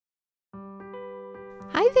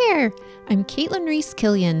Hi there, I'm Caitlin Reese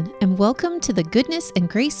Killian, and welcome to the Goodness and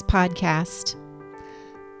Grace Podcast.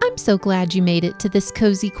 I'm so glad you made it to this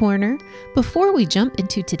cozy corner. Before we jump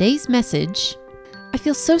into today's message, I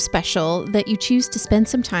feel so special that you choose to spend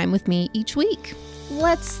some time with me each week.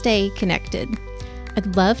 Let's stay connected.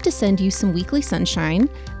 I'd love to send you some weekly sunshine,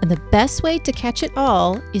 and the best way to catch it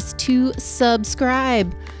all is to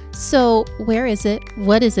subscribe. So where is it?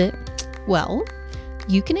 What is it? Well,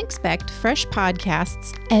 you can expect fresh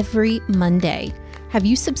podcasts every Monday. Have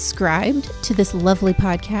you subscribed to this lovely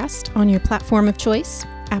podcast on your platform of choice?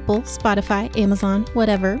 Apple, Spotify, Amazon,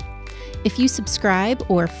 whatever. If you subscribe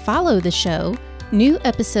or follow the show, new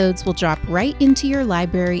episodes will drop right into your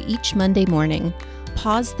library each Monday morning.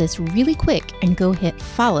 Pause this really quick and go hit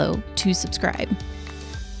follow to subscribe.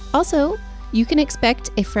 Also, you can expect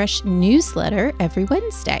a fresh newsletter every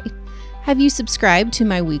Wednesday. Have you subscribed to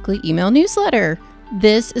my weekly email newsletter?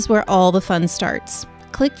 This is where all the fun starts.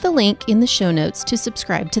 Click the link in the show notes to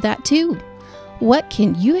subscribe to that too. What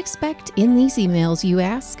can you expect in these emails, you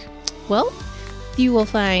ask? Well, you will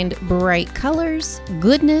find bright colors,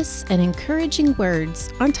 goodness, and encouraging words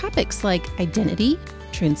on topics like identity,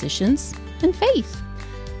 transitions, and faith.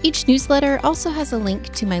 Each newsletter also has a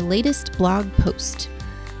link to my latest blog post.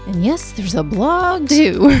 And yes, there's a blog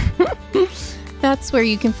too. That's where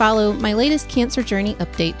you can follow my latest cancer journey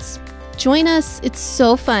updates. Join us. It's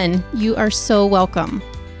so fun. You are so welcome.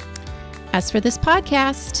 As for this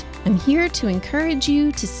podcast, I'm here to encourage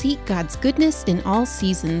you to seek God's goodness in all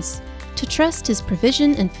seasons, to trust His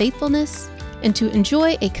provision and faithfulness, and to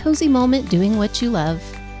enjoy a cozy moment doing what you love.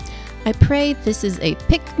 I pray this is a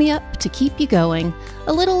pick-me-up to keep you going,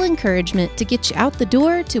 a little encouragement to get you out the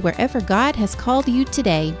door to wherever God has called you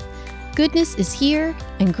today. Goodness is here,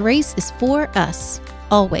 and grace is for us,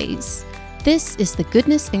 always. This is the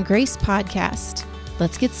Goodness and Grace Podcast.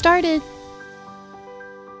 Let's get started.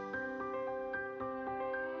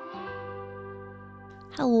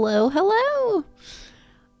 Hello.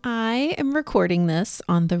 I am recording this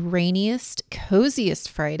on the rainiest, coziest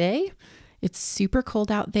Friday. It's super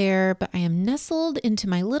cold out there, but I am nestled into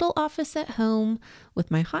my little office at home with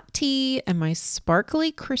my hot tea and my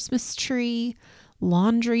sparkly Christmas tree,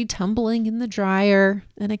 laundry tumbling in the dryer,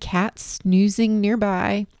 and a cat snoozing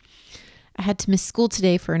nearby. I had to miss school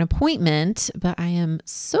today for an appointment, but I am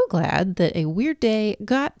so glad that a weird day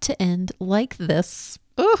got to end like this.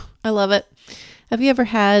 Oh, I love it. Have you ever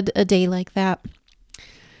had a day like that?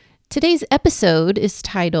 Today's episode is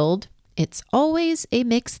titled, It's Always a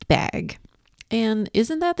Mixed Bag. And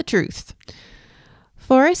isn't that the truth?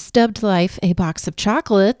 Forrest dubbed life a box of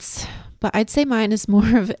chocolates, but I'd say mine is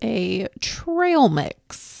more of a trail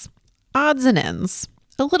mix. Odds and ends.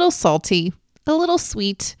 A little salty, a little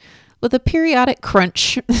sweet, with a periodic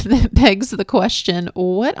crunch that begs the question,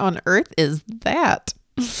 what on earth is that?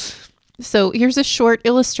 So here's a short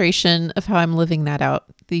illustration of how I'm living that out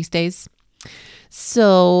these days.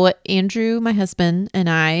 So Andrew, my husband, and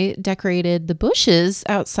I decorated the bushes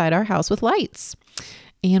outside our house with lights.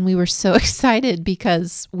 And we were so excited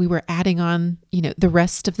because we were adding on, the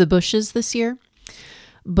rest of the bushes this year.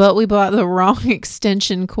 But we bought the wrong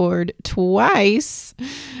extension cord twice.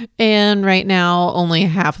 And right now, only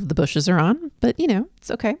half of the bushes are on. But,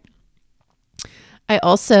 it's okay. I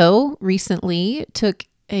also recently took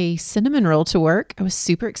a cinnamon roll to work. I was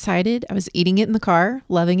super excited. I was eating it in the car,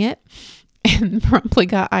 loving it. And promptly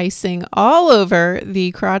got icing all over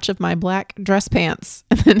the crotch of my black dress pants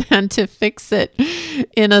and then had to fix it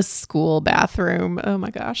in a school bathroom. Oh my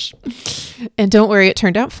gosh. And don't worry, it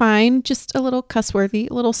turned out fine. Just a little cuss worthy,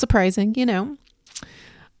 a little surprising,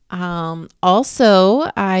 Also,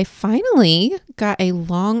 I finally got a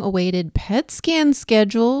long awaited PET scan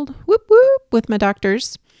scheduled, whoop whoop, with my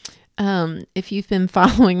doctors. If you've been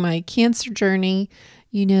following my cancer journey,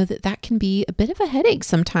 you know that can be a bit of a headache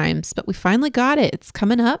sometimes, but we finally got it. It's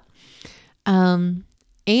coming up.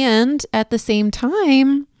 And at the same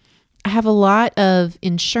time, I have a lot of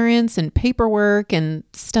insurance and paperwork and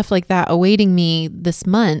stuff like that awaiting me this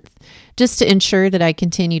month just to ensure that I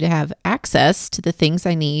continue to have access to the things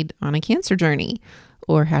I need on a cancer journey,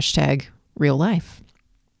 or #real life.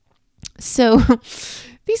 So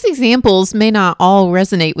these examples may not all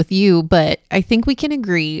resonate with you, but I think we can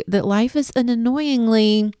agree that life is an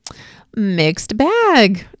annoyingly mixed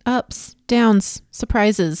bag. Ups, downs,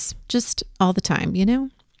 surprises, just all the time,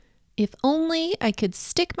 If only I could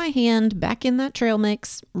stick my hand back in that trail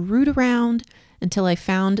mix, root around until I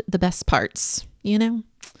found the best parts,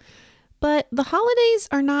 But the holidays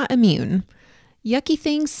are not immune. Yucky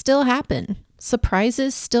things still happen.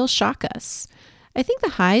 Surprises still shock us. I think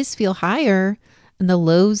the highs feel higher and the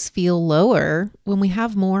lows feel lower when we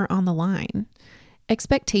have more on the line.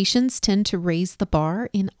 expectations tend to raise the bar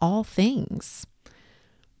in all things.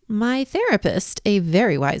 My therapist, a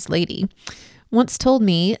very wise lady, once told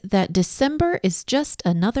me that December is just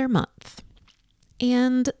another month.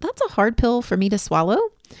 And that's a hard pill for me to swallow.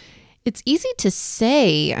 It's easy to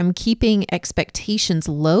say I'm keeping expectations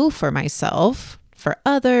low for myself, for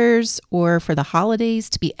others, or for the holidays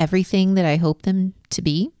to be everything that I hope them to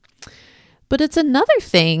be. But it's another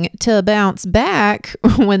thing to bounce back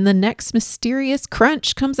when the next mysterious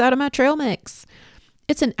crunch comes out of my trail mix.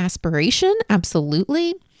 It's an aspiration,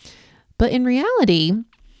 absolutely. But in reality,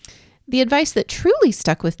 the advice that truly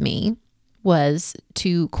stuck with me was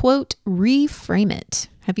to, quote, reframe it.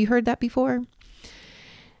 Have you heard that before?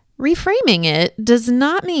 Reframing it does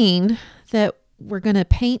not mean that we're going to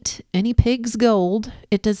paint any pigs gold.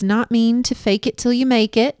 It does not mean to fake it till you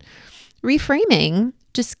make it. Reframing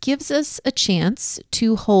just gives us a chance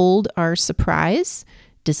to hold our surprise,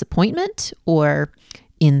 disappointment, or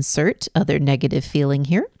insert other negative feeling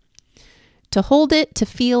here, to hold it, to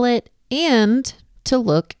feel it, and to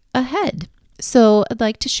look ahead. So I'd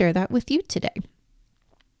like to share that with you today.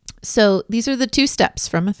 So these are the 2 steps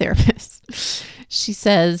from a therapist. She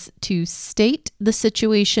says to state the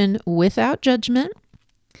situation without judgment,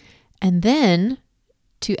 and then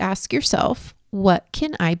to ask yourself, what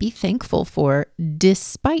can I be thankful for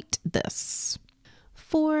despite this?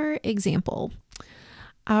 For example,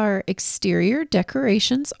 our exterior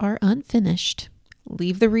decorations are unfinished.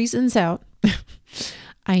 Leave the reasons out.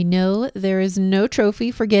 I know there is no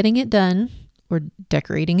trophy for getting it done or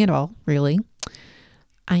decorating at all, really.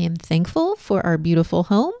 I am thankful for our beautiful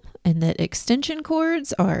home and that extension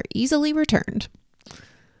cords are easily returned.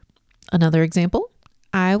 Another example,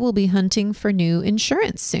 I will be hunting for new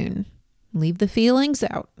insurance soon. Leave the feelings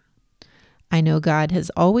out. I know God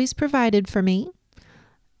has always provided for me,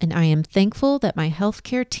 and I am thankful that my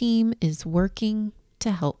healthcare team is working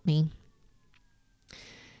to help me.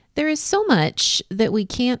 There is so much that we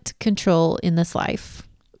can't control in this life,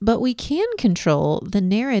 but we can control the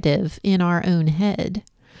narrative in our own head.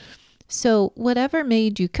 So whatever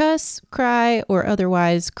made you cuss, cry, or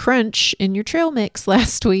otherwise crunch in your trail mix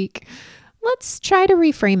last week, let's try to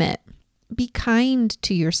reframe it. Be kind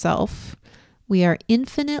to yourself. We are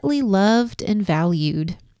infinitely loved and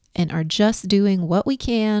valued and are just doing what we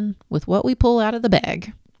can with what we pull out of the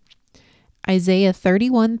bag. Isaiah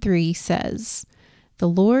 31:3 says, "The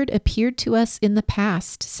Lord appeared to us in the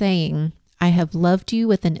past, saying, I have loved you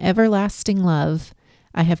with an everlasting love.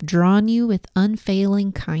 I have drawn you with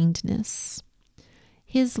unfailing kindness."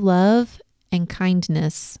 His love and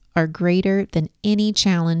kindness are greater than any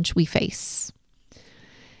challenge we face.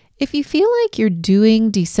 If you feel like you're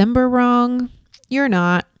doing December wrong, you're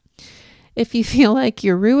not. If you feel like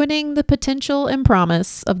you're ruining the potential and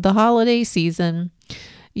promise of the holiday season,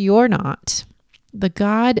 you're not. The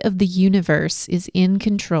God of the universe is in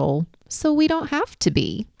control, so we don't have to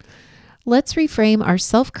be. Let's reframe our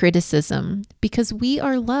self-criticism because we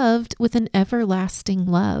are loved with an everlasting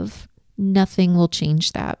love. Nothing will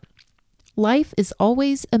change that. Life is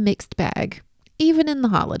always a mixed bag, even in the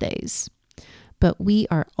holidays. But we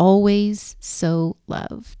are always so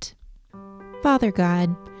loved. Father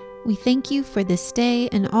God, we thank you for this day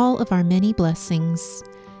and all of our many blessings.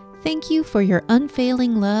 Thank you for your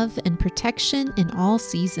unfailing love and protection in all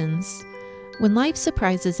seasons. When life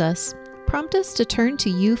surprises us, prompt us to turn to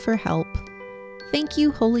you for help. Thank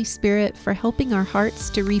you, Holy Spirit, for helping our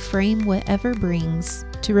hearts to reframe whatever brings,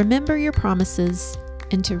 to remember your promises,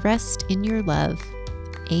 and to rest in your love.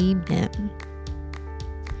 Amen.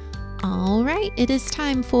 All right, it is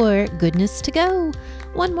time for Goodness to Go.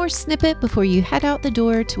 One more snippet before you head out the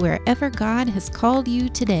door to wherever God has called you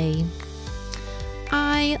today.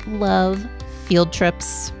 I love field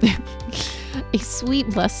trips. A sweet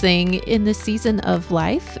blessing in this season of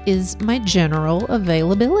life is my general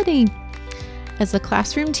availability. As a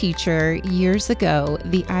classroom teacher years ago,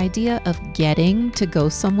 the idea of getting to go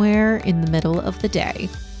somewhere in the middle of the day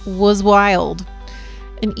was wild.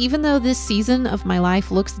 And even though this season of my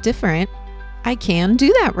life looks different, I can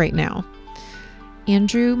do that right now.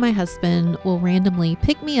 Andrew, my husband, will randomly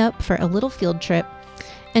pick me up for a little field trip,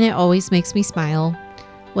 and it always makes me smile.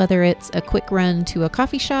 Whether it's a quick run to a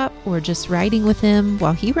coffee shop or just riding with him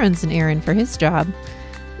while he runs an errand for his job,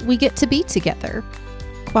 we get to be together.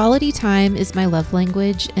 Quality time is my love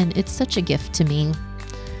language, and it's such a gift to me.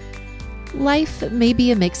 Life may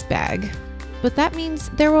be a mixed bag, but that means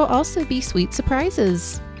there will also be sweet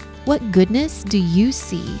surprises. What goodness do you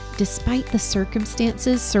see despite the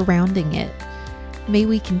circumstances surrounding it? May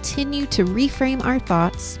we continue to reframe our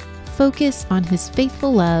thoughts, focus on His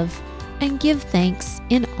faithful love, and give thanks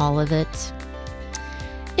in all of it.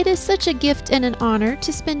 It is such a gift and an honor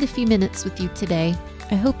to spend a few minutes with you today.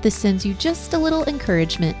 I hope this sends you just a little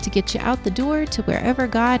encouragement to get you out the door to wherever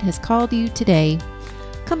God has called you today.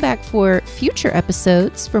 Come back for future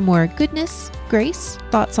episodes for more goodness, grace,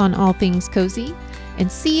 thoughts on all things cozy,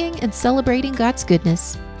 and seeing and celebrating God's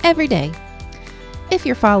goodness every day. If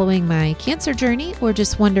you're following my cancer journey or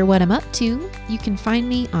just wonder what I'm up to, you can find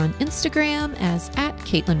me on Instagram as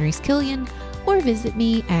 @CaitlinReeseKillian or visit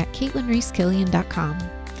me at CaitlinReeseKillian.com.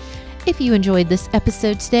 If you enjoyed this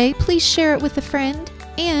episode today, please share it with a friend.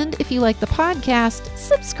 And if you like the podcast,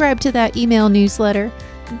 subscribe to that email newsletter.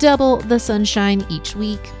 Double the sunshine each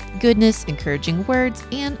week. Goodness, encouraging words,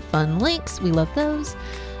 and fun links. We love those.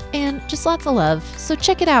 And just lots of love. So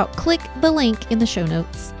check it out. Click the link in the show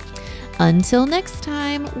notes. Until next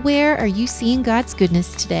time, where are you seeing God's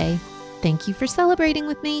goodness today? Thank you for celebrating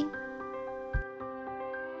with me.